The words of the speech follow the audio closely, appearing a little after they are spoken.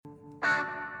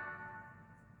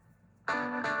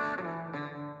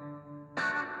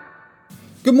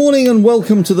Good morning and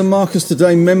welcome to the Marcus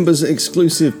Today members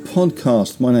exclusive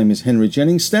podcast. My name is Henry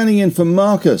Jennings, standing in for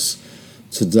Marcus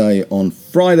today on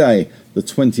Friday, the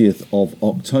 20th of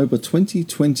October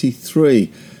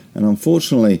 2023. And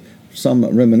unfortunately, some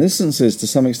reminiscences to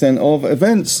some extent of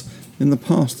events in the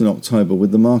past in October,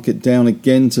 with the market down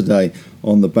again today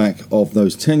on the back of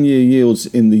those 10-year yields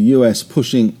in the US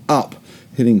pushing up,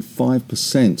 hitting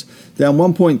 5%, down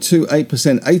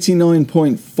 1.28%,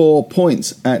 89.4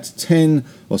 points at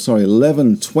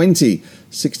 11.20,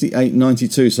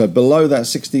 68.92, so below that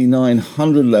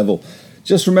 6,900 level.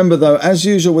 Just remember though, as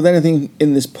usual with anything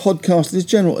in this podcast, it is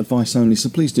general advice only, so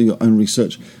please do your own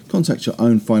research, contact your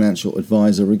own financial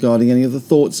advisor regarding any of the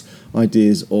thoughts,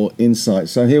 ideas or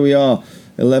insights. So here we are,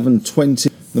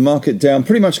 11.20. The market down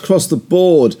pretty much across the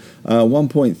board,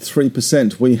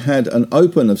 1.3%. We had an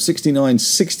open of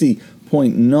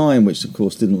 69.60.9, which of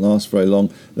course didn't last very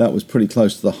long. That was pretty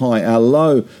close to the high. Our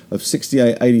low of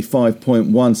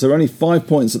 68.85.1. So we're only 5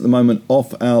 points at the moment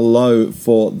off our low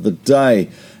for the day.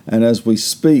 And as we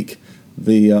speak,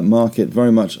 the market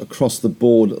very much across the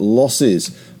board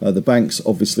losses. The banks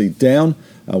obviously down.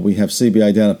 We have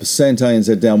CBA down 1%,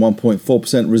 ANZ down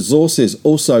 1.4%. Resources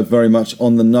also very much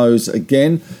on the nose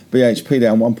again. BHP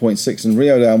down 1.6% and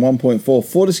Rio down 1.4%.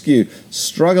 Fortescue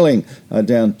struggling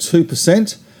down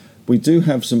 2%. We do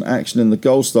have some action in the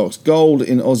gold stocks. Gold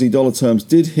in Aussie dollar terms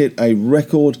did hit a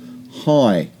record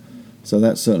high. So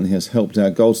that certainly has helped our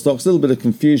gold stocks. A little bit of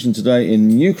confusion today in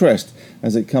Newcrest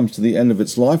as it comes to the end of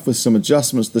its life, with some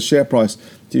adjustments to the share price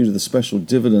due to the special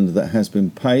dividend that has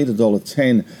been paid,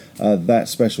 $1.10, that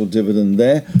special dividend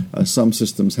there. Some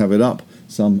systems have it up,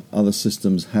 some other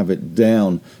systems have it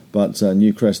down, but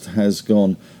Newcrest has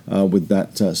gone with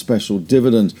that special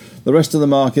dividend. The rest of the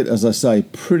market, as I say,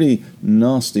 pretty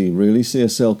nasty really.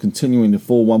 CSL continuing to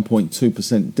fall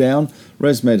 1.2% down.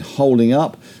 ResMed holding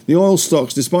up. The oil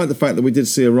stocks, despite the fact that we did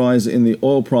see a rise in the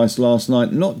oil price last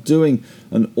night, not doing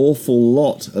an awful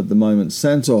lot at the moment.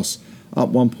 Santos up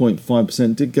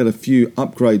 1.5%, did get a few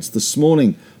upgrades this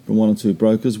morning from one or two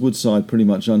brokers. Woodside pretty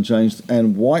much unchanged,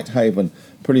 and Whitehaven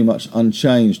pretty much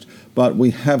unchanged. But we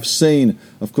have seen,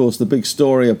 of course, the big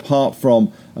story apart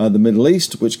from the Middle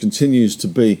East, which continues to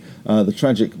be the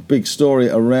tragic big story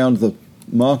around the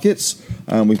markets.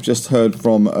 We've just heard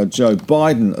from Joe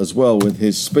Biden as well with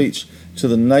his speech to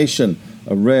the nation,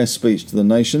 a rare speech to the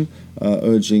nation,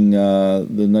 urging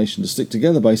the nation to stick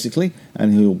together basically,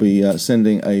 and he'll be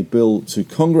sending a bill to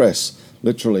Congress,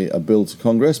 literally a bill to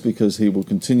Congress, because he will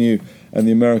continue, and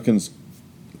the Americans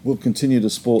will continue to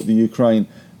support the Ukraine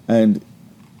and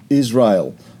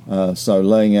Israel. So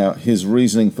laying out his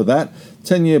reasoning for that.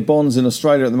 10-year bonds in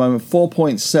Australia at the moment,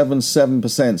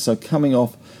 4.77%, so coming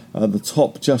off the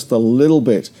top just a little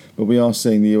bit, but we are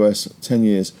seeing the US 10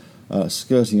 years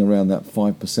skirting around that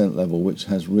 5% level, which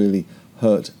has really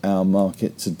hurt our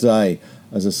market today.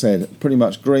 As I said, pretty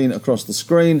much green across the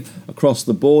screen, across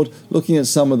the board. Looking at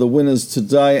some of the winners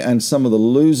today and some of the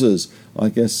losers, I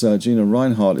guess Gina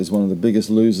Rinehart is one of the biggest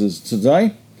losers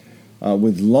today,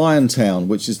 with Liontown,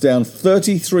 which is down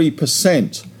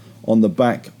 33% on the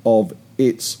back of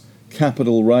its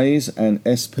capital raise, and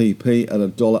SPP at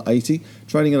 $1.80,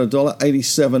 trading at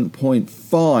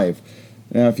 $1.87.5.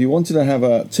 Now, if you wanted to have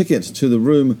a ticket to the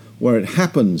room where it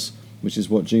happens, which is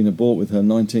what Gina bought with her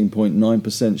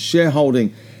 19.9%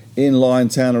 shareholding in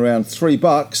Liontown, around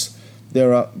 $3,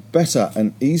 there are better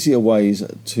and easier ways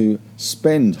to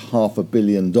spend $500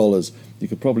 million. You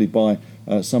could probably buy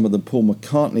some of the Paul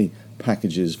McCartney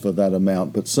packages for that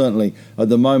amount, but certainly at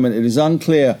the moment it is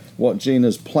unclear what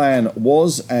Gina's plan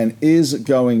was and is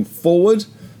going forward,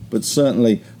 but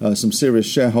certainly some serious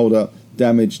shareholder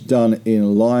damage done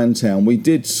in Liontown. We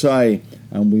did say,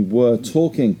 and we were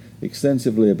talking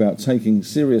extensively about taking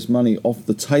serious money off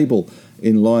the table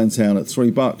in Liontown at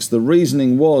 $3. The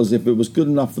reasoning was, if it was good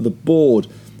enough for the board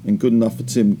and good enough for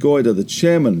Tim Goyder, the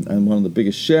chairman and one of the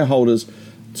biggest shareholders,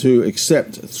 to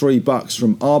accept $3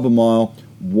 from Albemarle,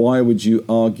 why would you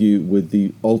argue with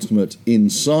the ultimate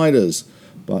insiders?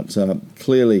 But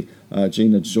clearly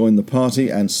Gina joined the party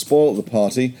and spoilt the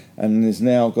party, and has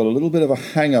now got a little bit of a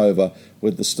hangover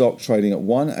with the stock trading at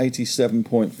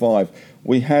 187.5.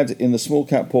 We had in the small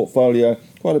cap portfolio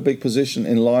quite a big position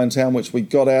in Liontown, which we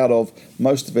got out of,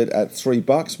 most of it at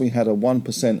 $3. We had a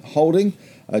 1% holding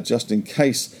just in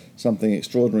case something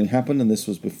extraordinary happened, and this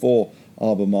was before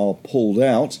Albemarle pulled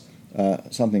out.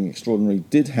 Something extraordinary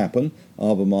did happen.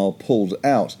 Albemarle pulled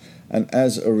out, and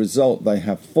as a result they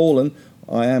have fallen.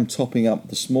 I am topping up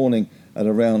this morning at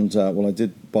around, I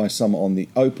did buy some on the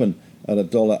open at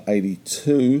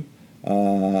 $1.82,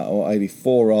 or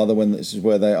 84 rather, when this is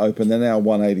where they open. They're now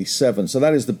 187. So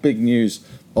that is the big news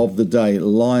of the day.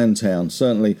 Liontown,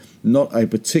 certainly not a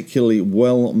particularly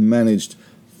well managed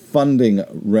funding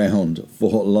round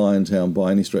for Liontown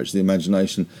by any stretch of the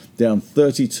imagination, down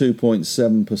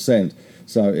 32.7%.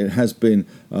 So it has been,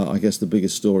 I guess, the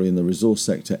biggest story in the resource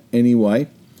sector anyway.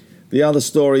 The other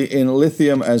story in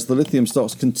lithium, as the lithium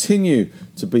stocks continue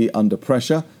to be under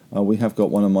pressure, we have got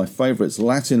one of my favourites,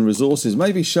 Latin Resources,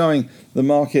 maybe showing the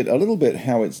market a little bit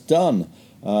how it's done.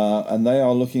 And they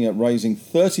are looking at raising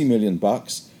 $30 million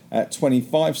at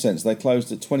 25 cents. They closed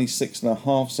at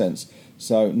 26.5 cents.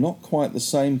 So not quite the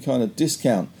same kind of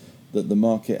discount that the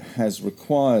market has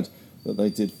required that they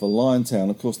did for Liontown.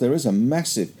 Of course, there is a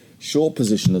massive short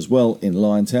position as well in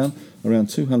Liontown. Around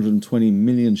 220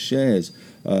 million shares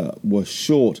were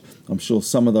short. I'm sure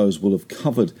some of those will have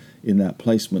covered in that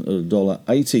placement at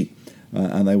 $1.80,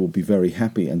 and they will be very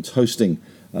happy and toasting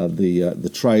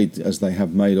the trade as they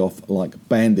have made off like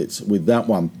bandits with that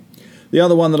one. The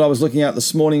other one that I was looking at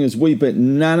this morning is Weebit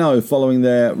Nano, following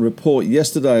their report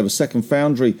yesterday of a second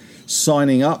foundry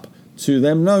signing up to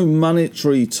them. No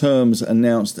monetary terms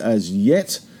announced as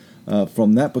yet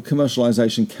from that, but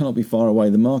commercialization cannot be far away.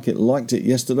 The market liked it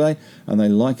yesterday, and they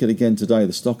like it again today.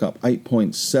 The stock up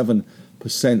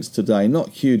 8.7% today. Not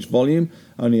huge volume,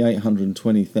 only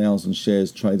 820,000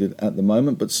 shares traded at the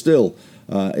moment, but still,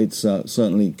 it's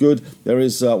certainly good. There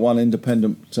is one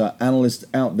independent analyst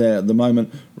out there at the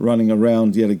moment running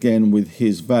around yet again with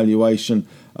his valuation.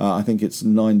 I think it's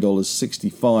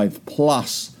 $9.65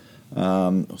 plus.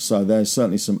 So there's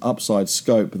certainly some upside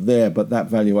scope there, but that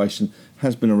valuation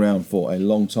has been around for a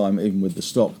long time, even with the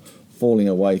stock falling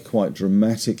away quite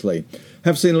dramatically.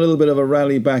 Have seen a little bit of a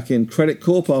rally back in Credit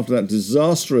Corp after that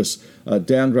disastrous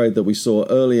downgrade that we saw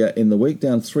earlier in the week,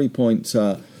 down up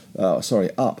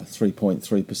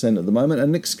 3.3% at the moment.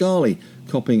 And Nick Scali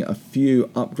copping a few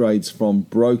upgrades from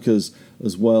brokers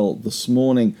as well this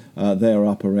morning. They're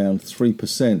up around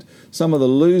 3%. Some of the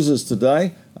losers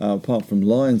today, apart from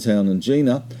Liontown and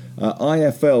Gina,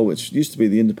 IFL, which used to be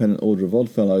the Independent Order of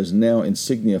Oddfellows, now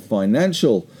Insignia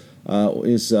Financial,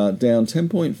 is down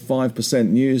 10.5%.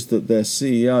 News that their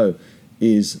CEO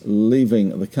is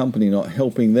leaving the company, not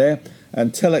helping there.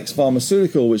 And Telex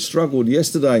Pharmaceutical, which struggled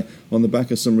yesterday on the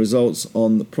back of some results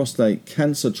on the prostate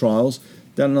cancer trials,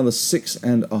 down another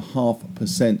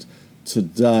 6.5%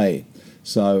 today.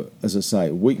 So, as I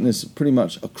say, weakness pretty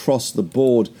much across the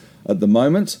board at the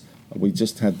moment. We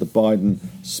just had the Biden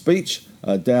speech.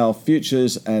 Dow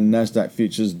futures and Nasdaq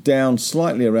futures down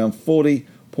slightly, around 40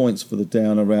 points for the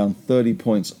Dow, around 30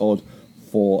 points odd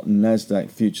for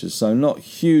Nasdaq futures. So not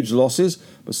huge losses,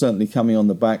 but certainly coming on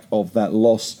the back of that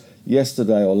loss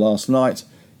yesterday or last night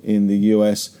in the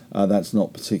US. That's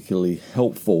not particularly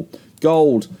helpful.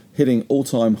 Gold hitting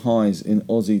all-time highs in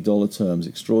Aussie dollar terms.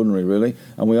 Extraordinary, really.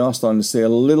 And we are starting to see a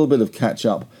little bit of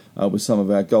catch-up with some of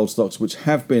our gold stocks, which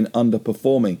have been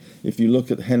underperforming. If you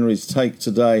look at Henry's Take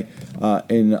today,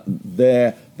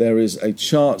 there is a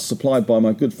chart supplied by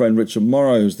my good friend Richard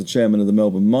Morrow, who's the chairman of the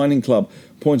Melbourne Mining Club,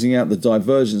 pointing out the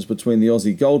divergence between the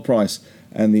Aussie gold price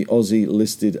and the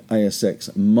Aussie-listed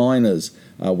ASX miners,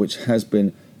 which has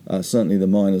been, certainly the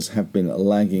miners have been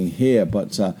lagging here,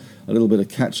 but a little bit of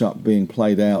catch-up being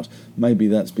played out. Maybe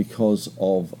that's because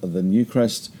of the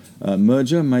Newcrest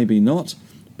merger, maybe not.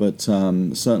 But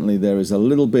certainly there is a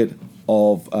little bit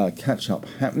of catch-up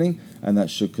happening, and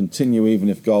that should continue even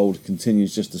if gold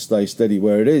continues just to stay steady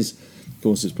where it is. Of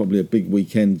course, it's probably a big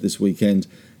weekend this weekend,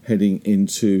 heading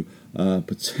into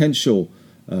potential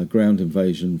ground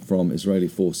invasion from Israeli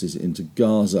forces into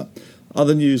Gaza.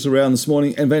 Other news around this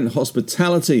morning, Event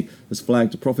Hospitality has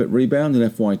flagged a profit rebound in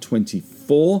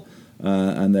FY24,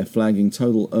 and they're flagging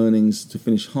total earnings to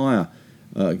finish higher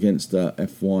against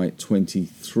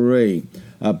FY23.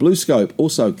 BlueScope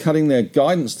also cutting their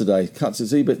guidance today, cuts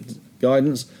its EBIT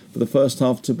guidance for the first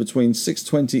half to between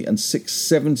 620 and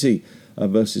 670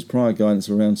 versus prior guidance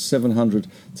of around 700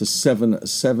 to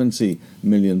 770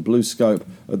 million. BlueScope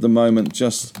at the moment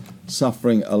just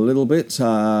suffering a little bit,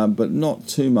 but not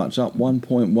too much, up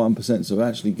 1.1%, so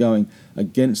actually going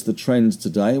against the trends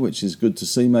today, which is good to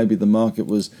see. Maybe the market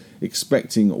was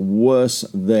expecting worse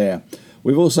there.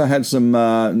 We've also had some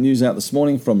news out this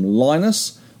morning from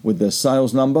Lynas, with their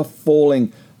sales number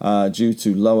falling due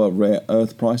to lower rare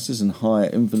earth prices and higher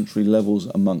inventory levels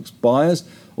amongst buyers.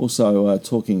 Also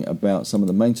talking about some of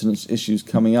the maintenance issues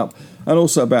coming up, and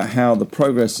also about how the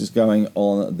progress is going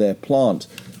on their plant.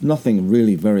 Nothing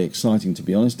really very exciting, to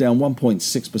be honest. Down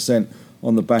 1.6%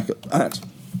 on the back of that.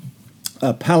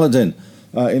 Paladin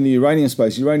in the uranium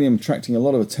space. Uranium attracting a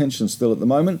lot of attention still at the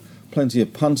moment. plenty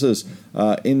of punters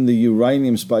in the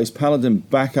uranium space. Paladin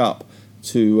back up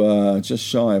to just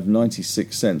shy of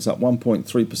 96 cents, up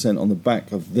 1.3% on the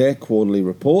back of their quarterly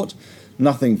report.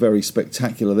 Nothing very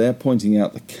spectacular there, pointing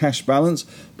out the cash balance,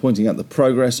 pointing out the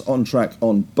progress on track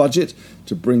on budget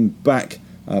to bring back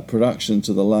production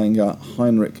to the Langer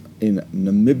Heinrich in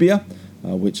Namibia,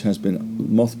 which has been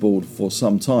mothballed for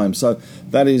some time. So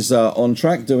that is on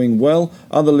track, doing well.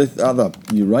 Other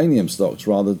uranium stocks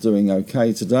rather doing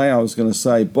okay today. I was going to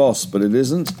say Boss, but it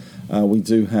isn't. We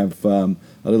do have a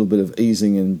little bit of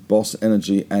easing in Boss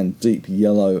Energy and Deep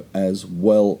Yellow as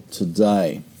well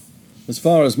today. As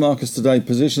far as Marcus Today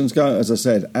positions go, as I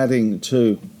said, adding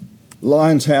to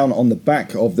Liontown on the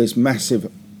back of this massive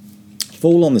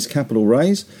fall on this capital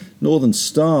raise. Northern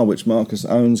Star, which Marcus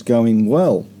owns, going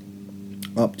well.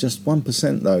 Up just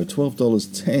 1% though,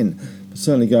 $12.10. But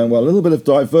certainly going well. A little bit of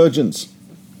divergence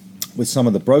with some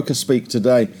of the brokers speak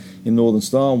today in Northern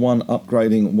Star. One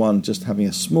upgrading, one just having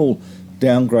a small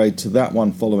downgrade to that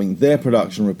one following their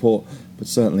production report, but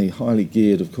certainly highly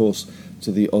geared, of course,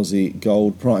 to the Aussie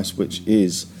gold price, which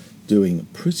is doing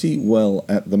pretty well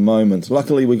at the moment.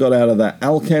 Luckily, we got out of that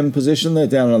Alchem position. They're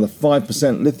down another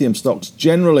 5%. Lithium stocks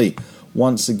generally,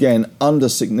 once again, under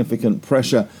significant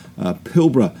pressure.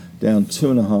 Pilbara down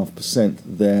 2.5%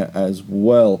 there as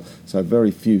well. So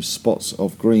very few spots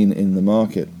of green in the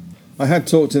market. I had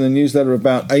talked in the newsletter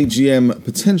about AGM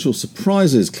potential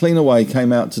surprises. Cleanaway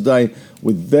came out today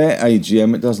with their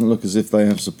AGM. It doesn't look as if they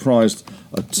have surprised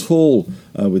at all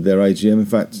with their AGM. In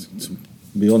fact, to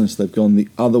be honest, they've gone the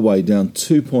other way, down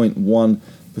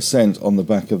 2.1% on the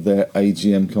back of their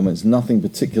AGM comments. Nothing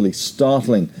particularly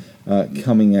startling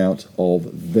coming out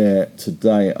of there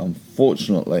today,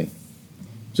 unfortunately.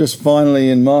 Just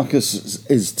finally, in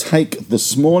Marcus's take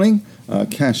this morning,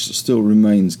 cash still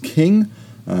remains king.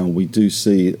 We do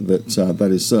see that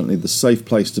that is certainly the safe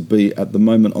place to be at the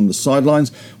moment on the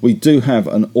sidelines. We do have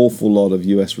an awful lot of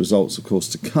US results, of course,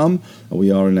 to come.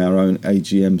 We are in our own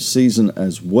AGM season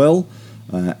as well.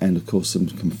 And, of course, some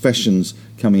confessions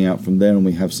coming out from there. And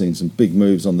we have seen some big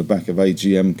moves on the back of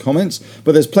AGM comments.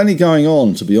 But there's plenty going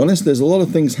on, to be honest. There's a lot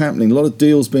of things happening, a lot of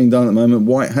deals being done at the moment.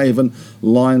 Whitehaven,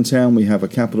 Liontown, we have a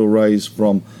capital raise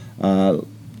from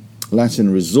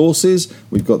Latin Resources.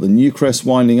 We've got the Newcrest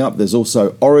winding up. There's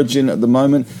also Origin at the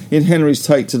moment. In Henry's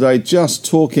take today, just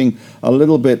talking a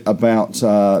little bit about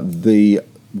the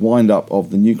wind-up of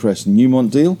the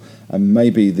Newcrest-Newmont deal and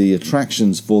maybe the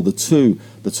attractions for the 2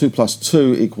 plus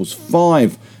 2 equals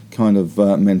 5 kind of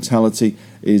mentality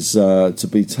is to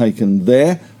be taken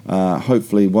there.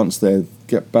 Hopefully once they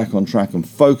get back on track and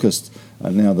focused,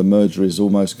 now the merger is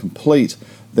almost complete,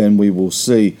 then we will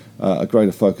see a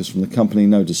greater focus from the company,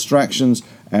 no distractions,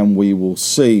 and we will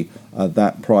see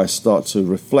that price start to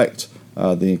reflect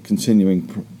the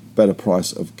continuing better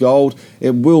price of gold.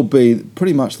 It will be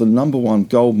pretty much the number one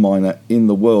gold miner in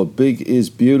the world. Big is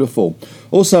beautiful.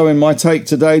 Also in my take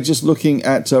today, just looking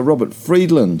at Robert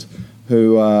Friedland,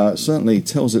 who certainly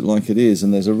tells it like it is,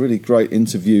 and there's a really great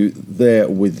interview there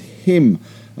with him,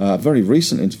 a very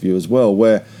recent interview as well,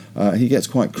 where he gets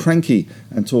quite cranky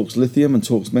and talks lithium and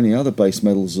talks many other base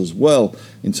metals as well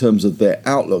in terms of their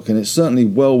outlook, and it's certainly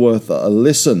well worth a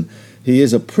listen. He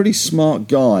is a pretty smart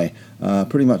guy,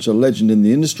 pretty much a legend in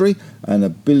the industry, and a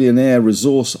billionaire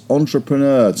resource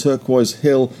entrepreneur. Turquoise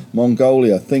Hill,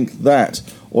 Mongolia, think that.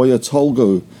 Oyu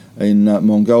Tolgoi in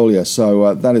Mongolia.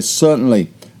 So that is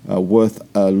certainly worth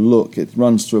a look. It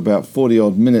runs to about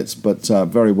 40-odd minutes, but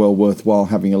very well worthwhile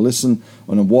having a listen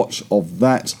and a watch of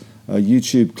that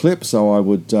YouTube clip. So I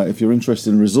would, if you're interested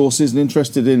in resources and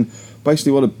interested in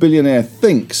basically what a billionaire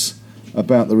thinks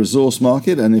about the resource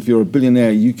market, and if you're a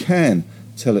billionaire, you can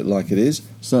tell it like it is.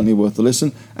 Certainly worth a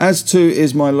listen. As to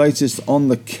is my latest On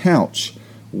the Couch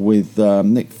with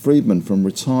Nick Friedman from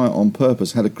Retire on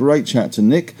Purpose. Had a great chat to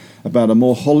Nick about a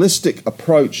more holistic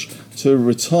approach to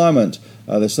retirement.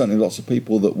 There's certainly lots of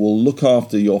people that will look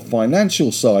after your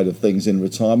financial side of things in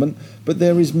retirement, but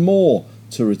there is more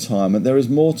to retirement. There is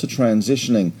more to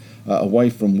transitioning away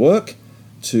from work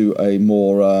to a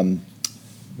more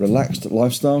relaxed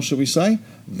lifestyle, shall we say,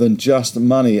 than just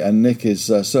money. And Nick is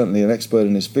certainly an expert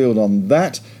in his field on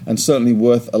that, and certainly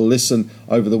worth a listen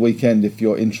over the weekend if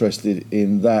you're interested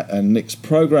in that. And Nick's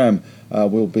program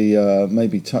will be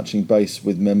maybe touching base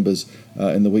with members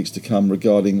in the weeks to come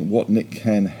regarding what Nick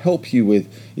can help you with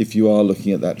if you are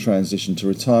looking at that transition to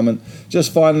retirement.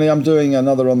 Just finally, I'm doing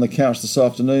another On the Couch this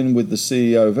afternoon with the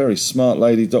CEO, very smart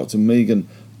lady, Dr. Megan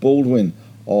Baldwin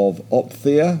of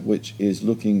Opthea, which is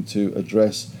looking to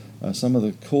address some of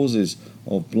the causes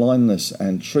of blindness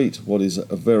and treat what is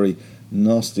a very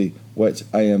nasty wet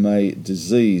AMA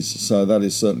disease. So that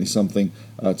is certainly something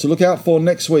to look out for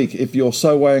next week if you're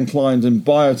so way inclined in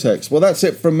biotechs. Well, that's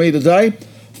it from me today.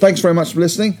 Thanks very much for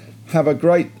listening. Have a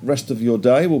great rest of your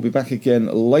day. We'll be back again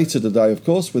later today, of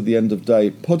course, with the End of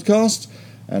Day podcast.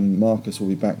 And Marcus will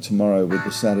be back tomorrow with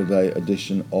the Saturday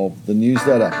edition of the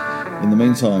newsletter. In the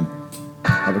meantime,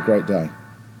 have a great day.